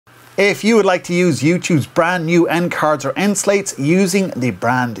If you would like to use YouTube's brand new end cards or end slates using the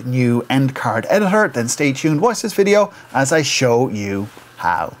brand new end card editor, then stay tuned, watch this video as I show you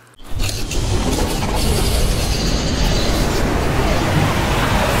how.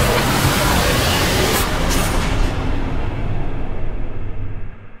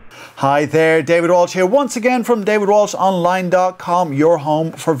 Hi there, David Walsh here once again from davidwalshonline.com, your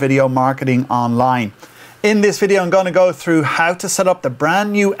home for video marketing online. In this video, I'm going to go through how to set up the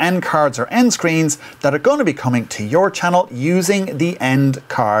brand new end cards or end screens that are going to be coming to your channel using the end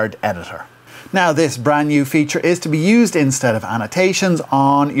card editor. Now, this brand new feature is to be used instead of annotations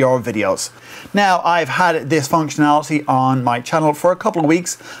on your videos. Now, I've had this functionality on my channel for a couple of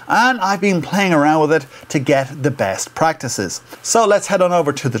weeks and I've been playing around with it to get the best practices. So let's head on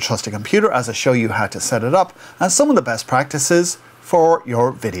over to the trusted computer as I show you how to set it up and some of the best practices for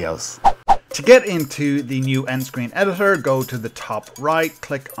your videos. To get into the new end screen editor, go to the top right,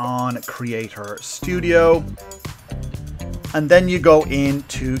 click on Creator Studio, and then you go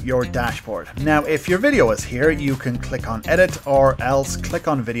into your dashboard. Now, if your video is here, you can click on Edit or else click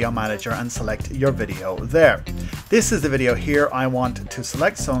on Video Manager and select your video there. This is the video here I want to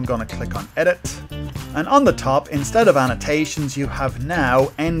select, so I'm going to click on Edit. And on the top, instead of annotations, you have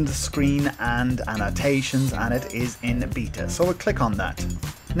now End Screen and Annotations, and it is in beta. So we'll click on that.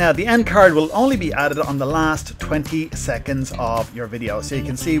 Now, the end card will only be added on the last 20 seconds of your video. So you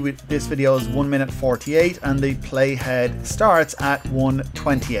can see this video is 1 minute 48 and the playhead starts at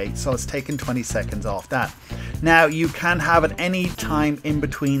 1:28. So it's taken 20 seconds off that. Now, you can have it any time in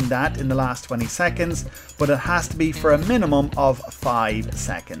between that in the last 20 seconds, but it has to be for a minimum of 5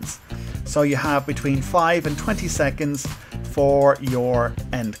 seconds. So you have between 5 and 20 seconds for your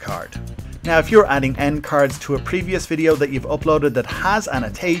end card. Now, if you're adding end cards to a previous video that you've uploaded that has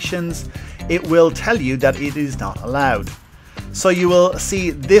annotations, it will tell you that it is not allowed. So you will see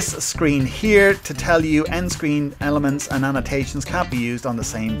this screen here to tell you end screen elements and annotations can't be used on the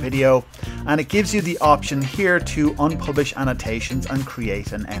same video. And it gives you the option here to unpublish annotations and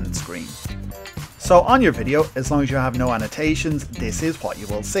create an end screen. So on your video, as long as you have no annotations, this is what you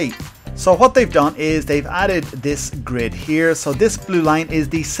will see. So what they've done is they've added this grid here. So this blue line is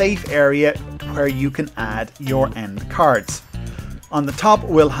the safe area where you can add your end cards. On the top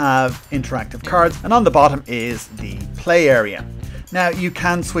we'll have interactive cards and on the bottom is the play area. Now, you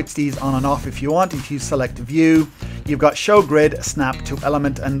can switch these on and off if you want. If you select view, you've got show grid, snap to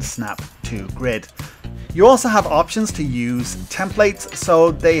element and snap to grid. You also have options to use templates,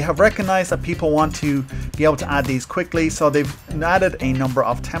 so they have recognized that people want to be able to add these quickly, so they've added a number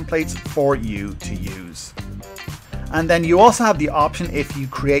of templates for you to use. And then you also have the option, if you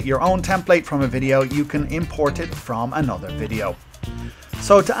create your own template from a video, you can import it from another video.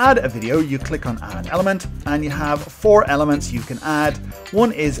 So to add a video, you click on Add Element and you have 4 elements you can add.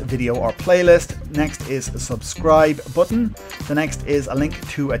 One is video or playlist, next is subscribe button, the next is a link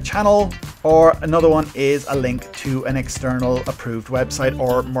to a channel, or another one is a link to an external approved website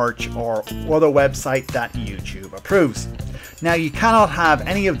or merch or other website that YouTube approves. Now, you cannot have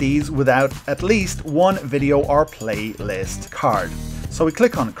any of these without at least one video or playlist card. So we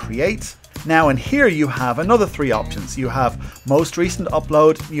click on Create. Now, in here you have another 3 options. You have most recent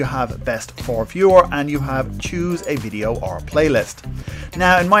upload, you have best for viewer, and you have choose a video or playlist.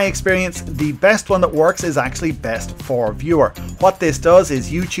 Now, in my experience, the best one that works is actually best for viewer. What this does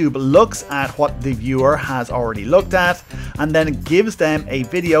is YouTube looks at what the viewer has already looked at and then gives them a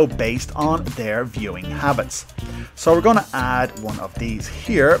video based on their viewing habits. So we're going to add one of these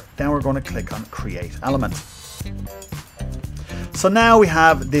here, then we're going to click on Create Element. So now we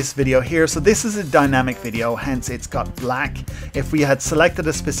have this video here. So this is a dynamic video, hence it's got black. If we had selected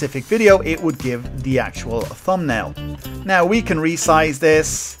a specific video, it would give the actual thumbnail. Now we can resize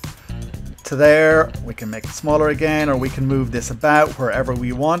this to there, we can make it smaller again, or we can move this about wherever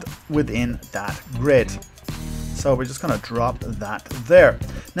we want within that grid. So we're just going to drop that there.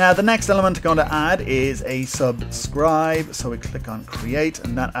 Now, the next element I'm going to add is a subscribe. So we click on Create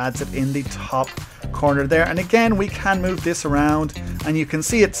and that adds it in the top corner there. And again, we can move this around and you can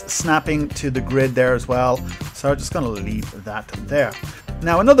see it's snapping to the grid there as well. So I'm just going to leave that there.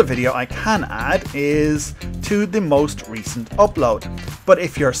 Now, another video I can add is to the most recent upload. But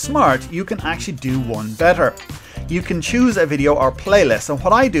if you're smart, you can actually do one better. You can choose a video or playlist, and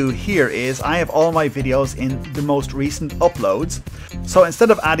what I do here is I have all my videos in the most recent uploads. So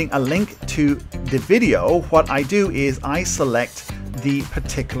instead of adding a link to the video, what I do is I select the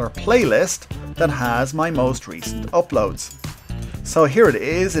particular playlist that has my most recent uploads. So here it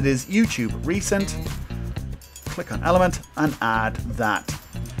is YouTube Recent. Click on Element and add that.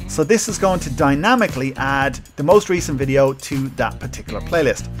 So this is going to dynamically add the most recent video to that particular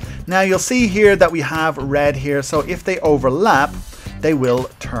playlist. Now you'll see here that we have red here, so if they overlap, they will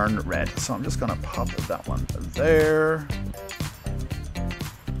turn red. So I'm just going to pop that one there,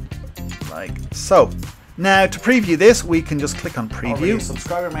 like so. Now to preview this, we can just click on preview. Already a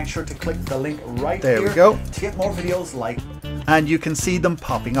subscriber, make sure to click the link right there. Here We go. To get more videos like. And you can see them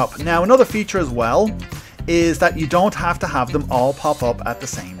popping up. Now another feature as well is that you don't have to have them all pop up at the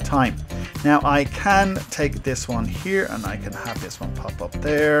same time. Now I can take this one here and I can have this one pop up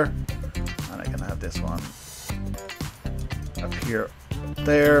there, and I can have this one up here,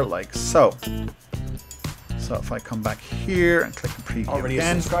 there, like so. So if I come back here and click on preview Already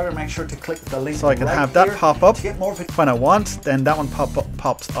again, a subscriber, make sure to click the link so I can right have that here pop up to get more when I want, then that one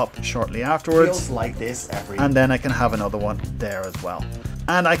pops up shortly afterwards, videos like this every. and then I can have another one there as well.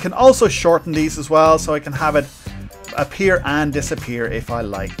 And I can also shorten these as well, so I can have it appear and disappear if I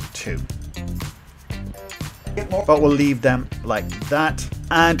like to. But we'll leave them like that.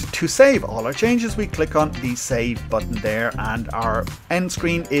 And to save all our changes, we click on the save button there, and our end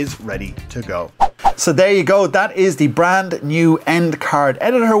screen is ready to go. So there you go, that is the brand new end card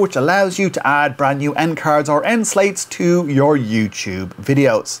editor, which allows you to add brand new end cards or end slates to your YouTube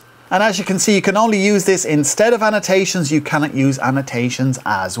videos. And as you can see, you can only use this instead of annotations. You cannot use annotations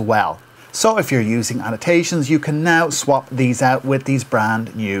as well. So if you're using annotations, you can now swap these out with these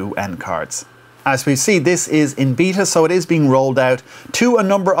brand new end cards. As we see, this is in beta, so it is being rolled out to a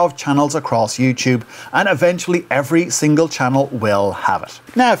number of channels across YouTube, and eventually every single channel will have it.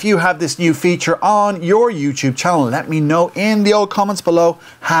 Now, if you have this new feature on your YouTube channel, let me know in the old comments below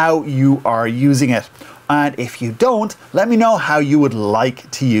how you are using it. And if you don't, let me know how you would like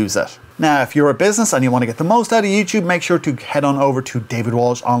to use it. Now, if you're a business and you want to get the most out of YouTube, make sure to head on over to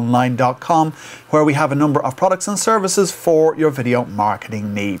davidwalshonline.com, where we have a number of products and services for your video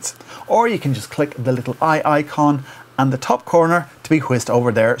marketing needs. Or you can just click the little eye icon in the top corner to be whisked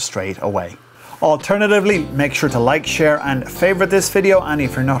over there straight away. Alternatively, make sure to like, share and favorite this video, and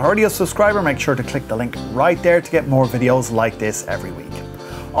if you're not already a subscriber, make sure to click the link right there to get more videos like this every week.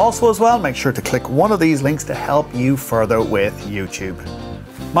 Also as well, make sure to click one of these links to help you further with YouTube.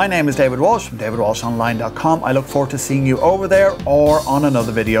 My name is David Walsh from davidwalshonline.com. I look forward to seeing you over there or on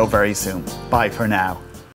another video very soon. Bye for now.